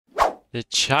The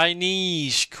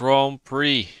Chinese Grand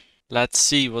Prix. Let's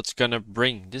see what's gonna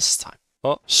bring this time.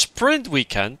 Oh, sprint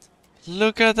weekend.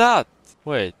 Look at that.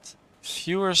 Wait,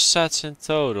 fewer sets in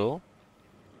total.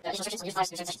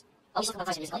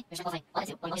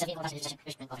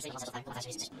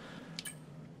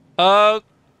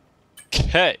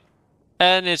 Okay.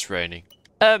 And it's raining.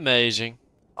 Amazing.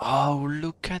 Oh,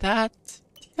 look at that.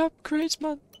 The upgrades,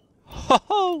 man.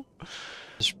 Ho!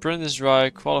 The sprint is dry,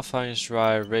 qualifying is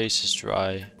dry, race is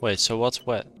dry. Wait, so what's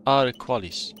wet? Oh, the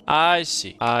qualies. I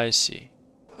see. I see.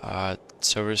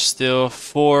 So we're still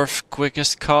 4th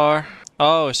quickest car.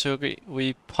 Oh, so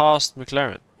we passed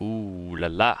McLaren. Ooh la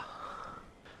la.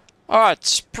 Alright,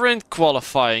 sprint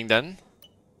qualifying then.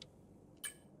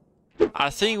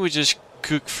 I think we just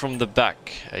cook from the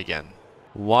back again.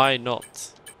 Why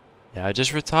not? Yeah,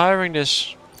 just retiring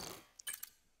this.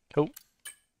 Oh.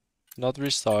 Not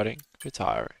restarting.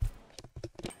 Retiring.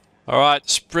 Alright,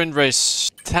 sprint race.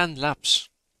 10 laps.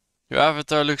 Your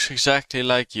avatar looks exactly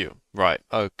like you. Right,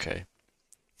 okay.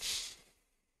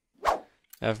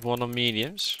 F1 on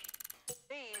mediums.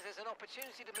 There's an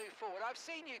opportunity to move forward. I've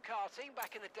seen you karting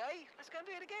back in the day. Let's go and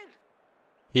do it again.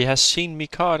 He has seen me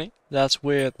karting? That's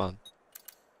weird, man.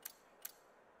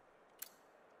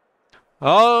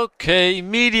 Okay,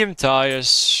 medium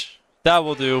tires. That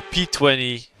will do.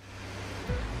 P20.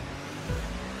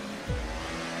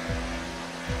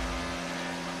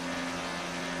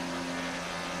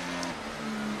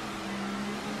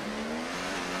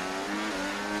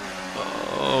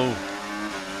 Oh.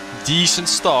 Decent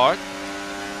start.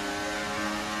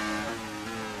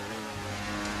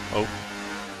 Oh.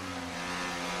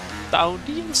 Down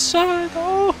the inside.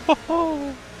 Oh. Ho,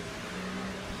 ho.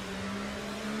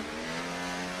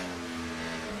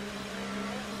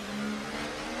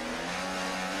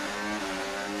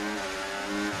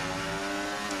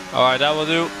 Alright, that will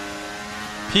do.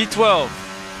 P12.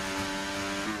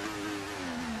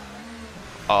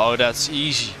 Oh, that's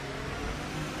easy.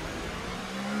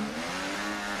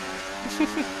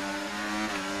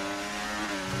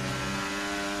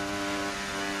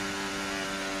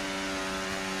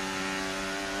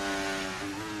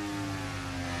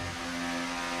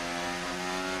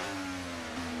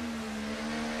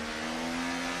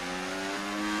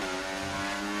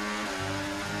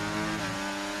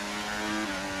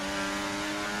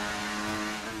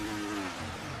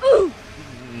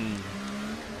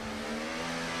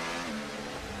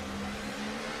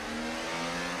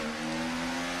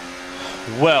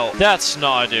 Well, that's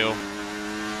not ideal.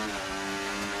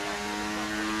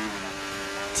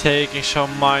 Taking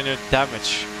some minor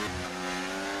damage.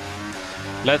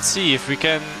 Let's see if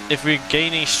we're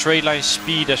gaining straight line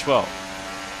speed as well.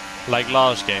 Like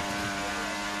last game.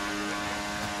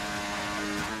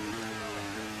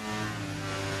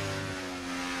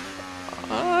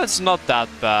 It's not that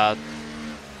bad.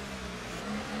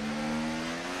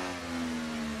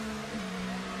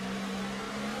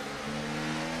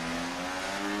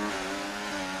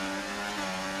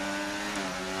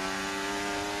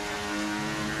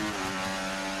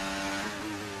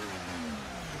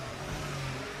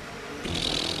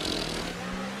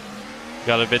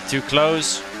 Got a bit too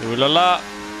close. Ooh la la.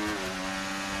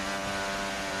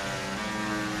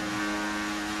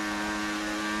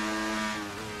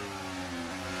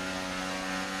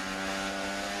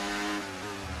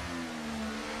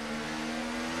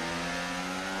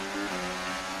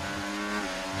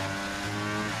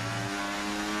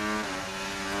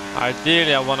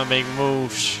 Ideally, I want to make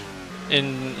moves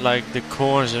in like the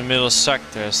corners and middle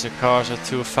sectors. The cars are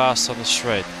too fast on the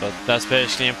straight, but that's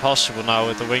basically impossible now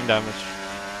with the wing damage.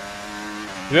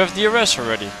 Do we have DRS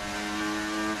already?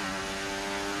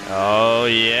 Oh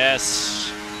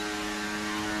yes.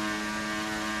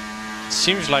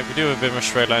 Seems like we do have a bit more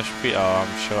straight line speed. Oh,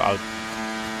 I'm sure out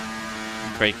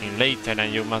braking later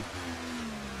than you, man.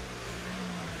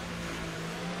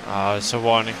 Oh, it's a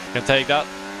warning. Can take that.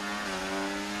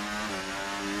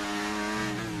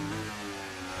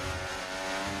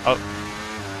 Oh,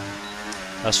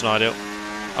 that's not ideal.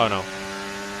 Oh no.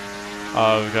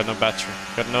 Oh, we got no battery.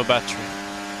 Got no battery.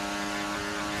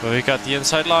 But we got the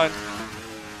inside line.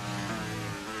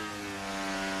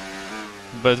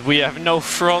 But we have no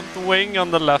front wing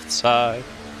on the left side.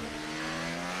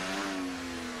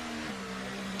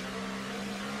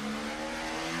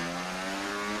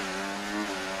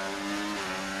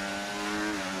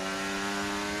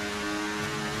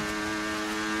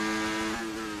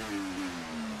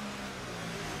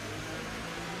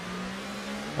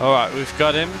 Alright, we've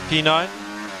got him, P9.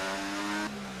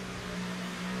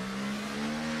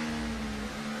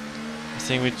 I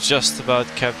think we just about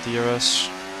kept DRS.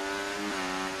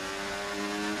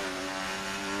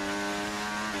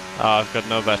 Oh, I've got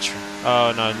no battery.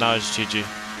 Oh no, now it's GG.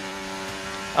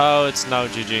 Oh, it's now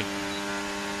GG.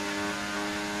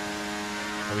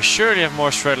 We surely have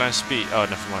more straight line speed. Oh,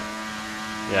 never mind.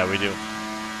 Yeah, we do.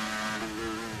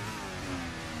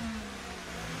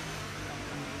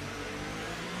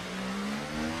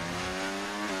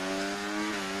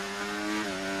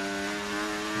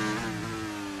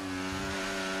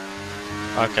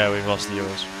 Okay, we've lost the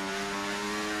Euros.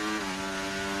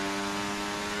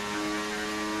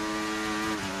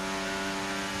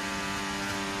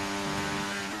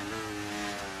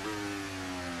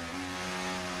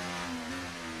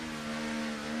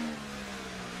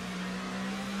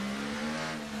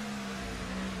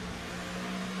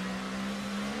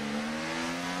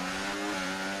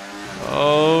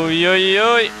 Oh, yo,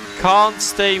 yo, can't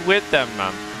stay with them,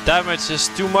 man. Damage is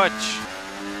too much.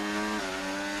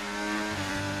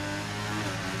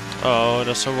 Oh,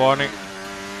 that's a warning.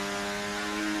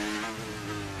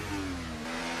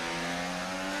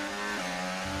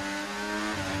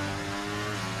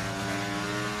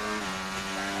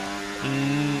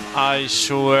 I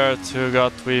swear to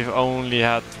God, we've only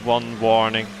had one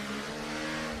warning.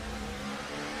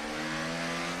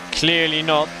 Clearly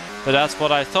not, but that's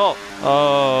what I thought.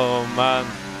 Oh man,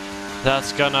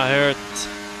 that's gonna hurt.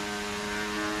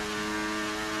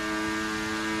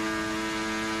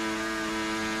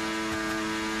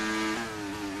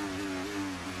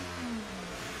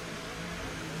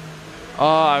 Oh,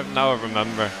 I now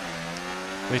remember.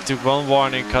 We took one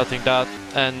warning cutting that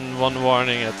and one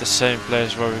warning at the same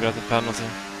place where we got the penalty.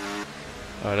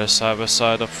 Oh, there's side by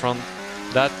side up front.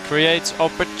 That creates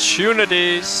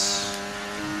opportunities.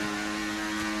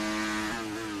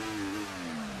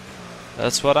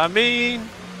 That's what I mean.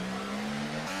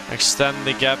 Extend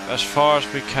the gap as far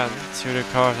as we can to the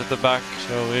cars at the back,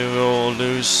 so we will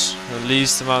lose the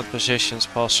least amount of positions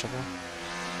possible.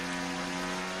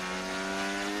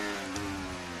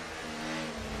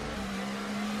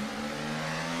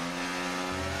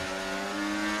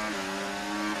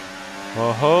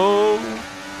 Oh ho!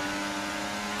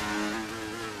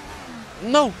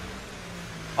 No!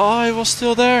 Oh, I was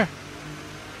still there.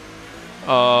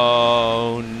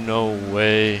 Oh, no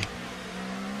way.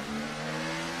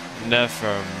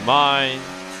 Never mind.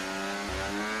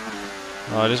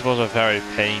 Oh, this was a very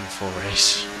painful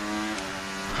race.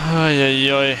 Ay ay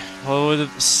ay. What would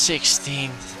it be?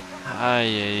 16th. Ay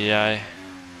ay ay.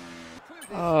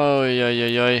 Oh yeah yeah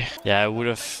yeah. Yeah, I would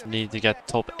have needed to get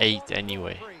top 8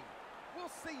 anyway.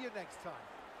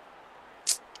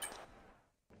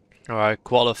 Alright,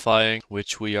 qualifying,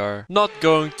 which we are not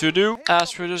going to do,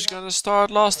 as we're just gonna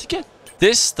start last again.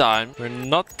 This time, we're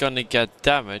not gonna get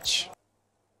damage.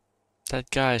 That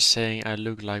guy is saying I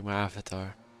look like my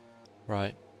avatar.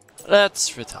 Right.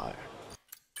 Let's retire.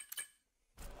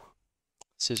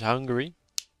 This is Hungary?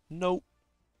 No.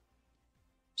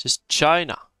 This is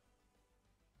China.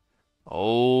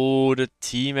 Oh, the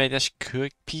teammate has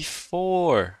cooked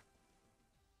P4.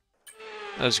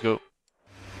 Let's go.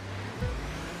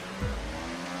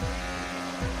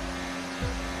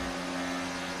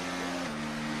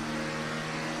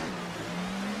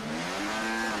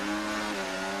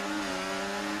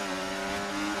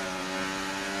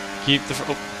 Keep the...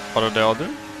 Oh, what are they all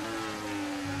doing?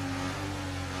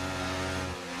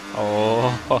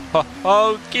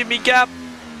 Oh, give me gap!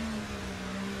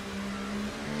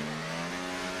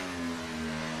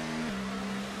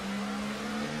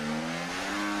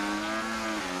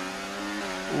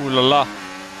 Ooh la la.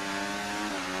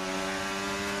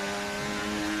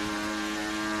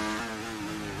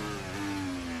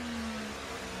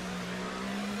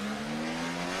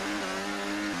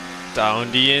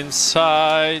 Down the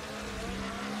inside.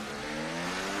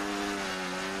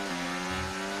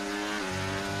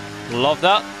 Love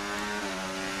that.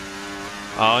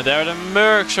 Oh, there the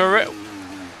Mercs are.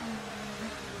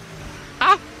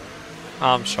 Ah!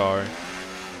 I'm sorry.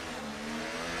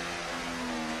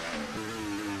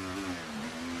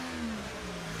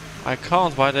 I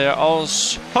can't, why they are all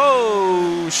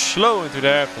so slow into the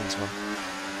airplanes, man.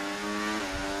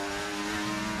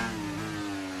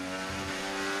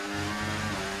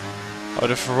 Oh,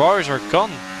 the Ferraris are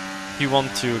gone.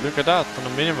 P1-2, look at that on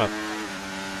the minimap.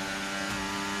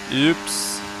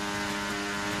 Oops.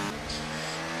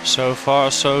 So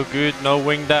far so good, no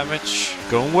wing damage,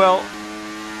 going well.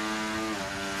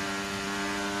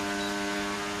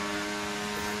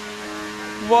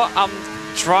 What? I'm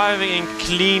driving in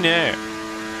clean air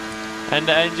and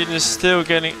the engine is still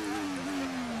getting...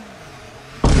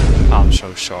 I'm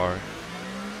so sorry.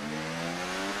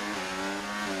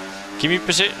 Give me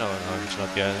position. No, no, it's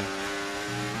not getting.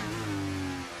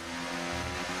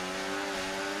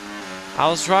 I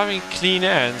was driving clean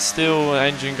air and still the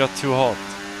engine got too hot.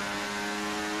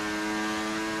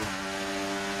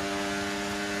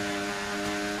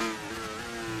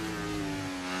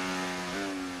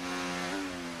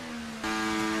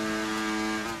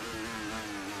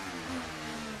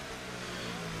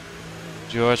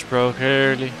 George broke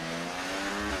early.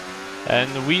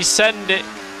 And we send it.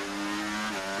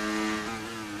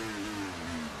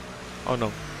 Oh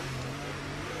no.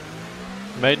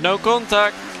 Made no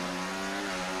contact.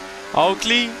 All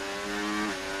clean.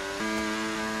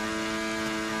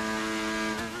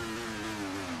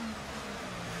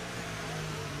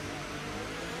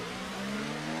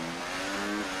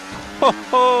 Ho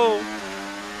ho!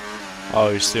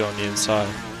 Oh, he's still on the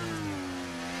inside.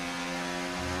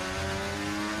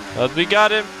 But we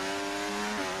got him.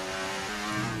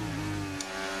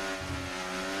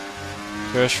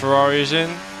 First Ferrari is in.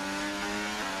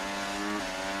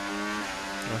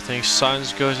 I think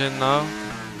Sainz goes in now.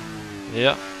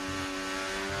 Yeah.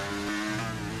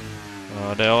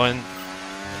 Oh, they're all in.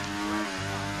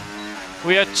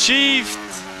 We achieved!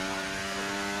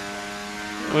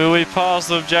 We passed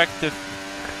the objective.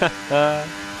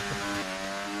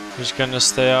 Just gonna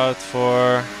stay out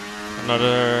for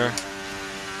another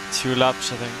 2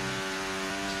 laps, I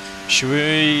think. Should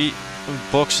we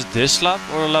box this lap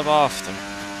or a lap after?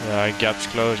 Yeah, gap's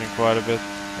closing quite a bit,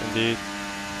 indeed.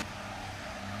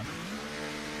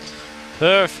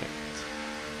 Perfect.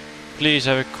 Please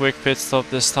have a quick pit stop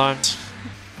this time.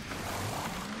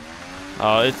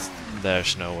 Oh,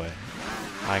 there's no way.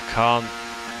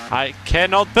 I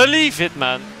cannot believe it,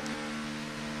 man.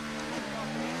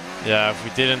 Yeah, if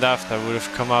we didn't have that, I would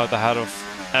have come out ahead of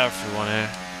everyone here.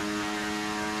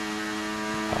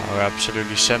 Oh, we're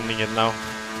absolutely sending it now.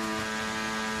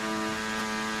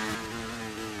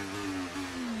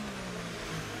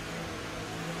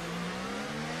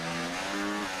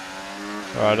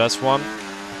 Alright, that's one.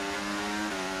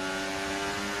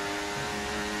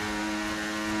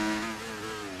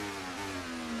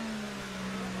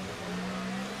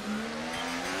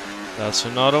 That's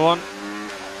another one.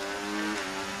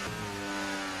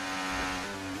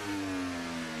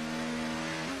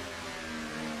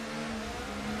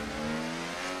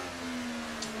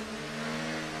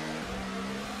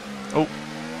 Oh.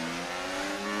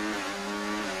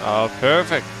 Oh,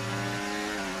 perfect.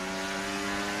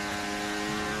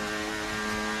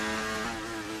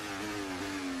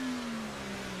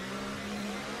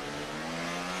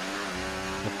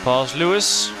 Pass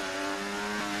Lewis.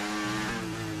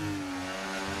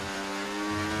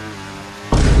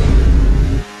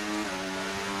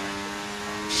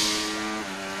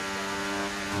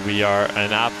 We are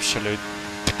an absolute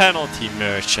penalty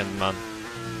merchant, man.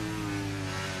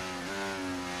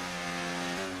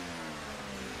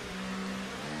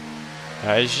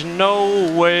 There's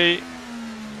no way.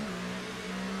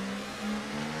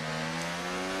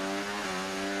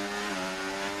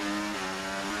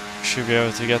 Should be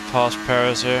able to get past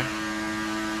Paris here.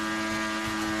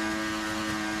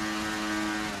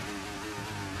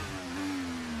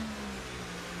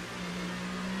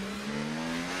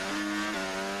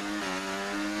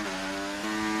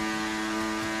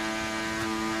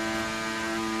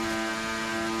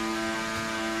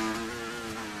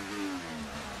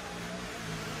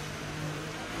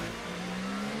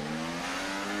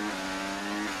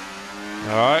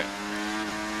 All right.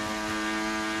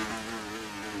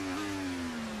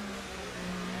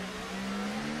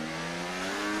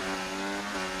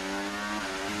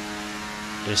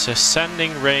 This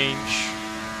ascending range.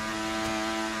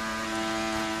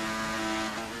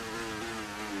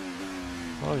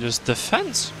 Oh, just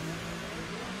defense.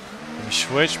 We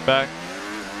switch back.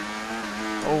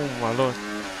 Oh my lord.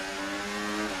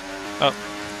 Oh.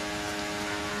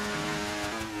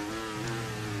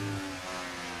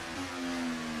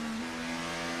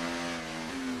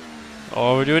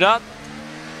 Oh, we do that.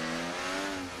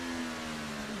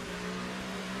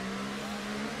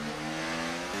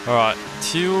 Alright,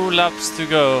 2 laps to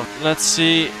go. Let's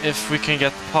see if we can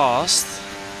get past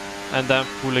and then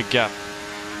pull a gap.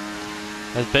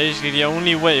 That's basically the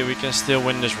only way we can still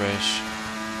win this race.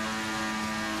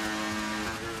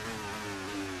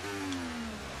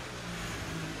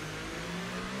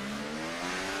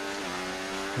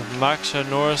 If Max and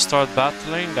Norris start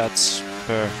battling, that's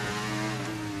perfect.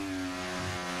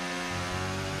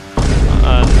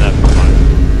 Never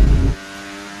mind.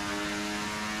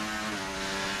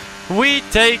 We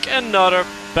take another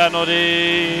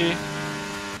penalty.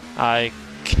 I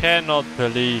cannot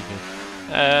believe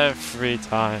it. Every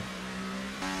time.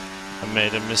 I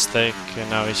made a mistake and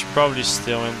now he's probably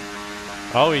still in.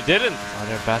 Oh, he didn't. Oh,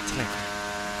 they're battling.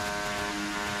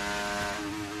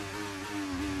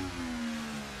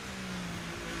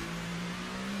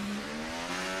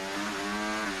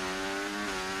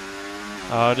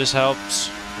 Oh, this helps.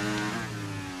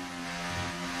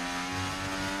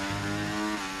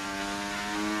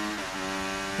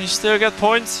 You still get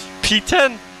points?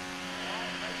 P10?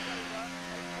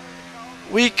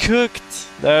 We cooked!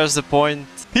 There's the point.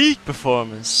 Peak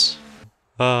performance.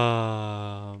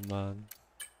 Oh, man.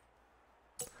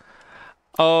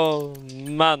 Oh,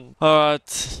 man.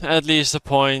 Alright, at least a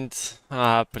point. I'm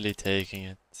happily taking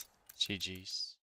it. GG's.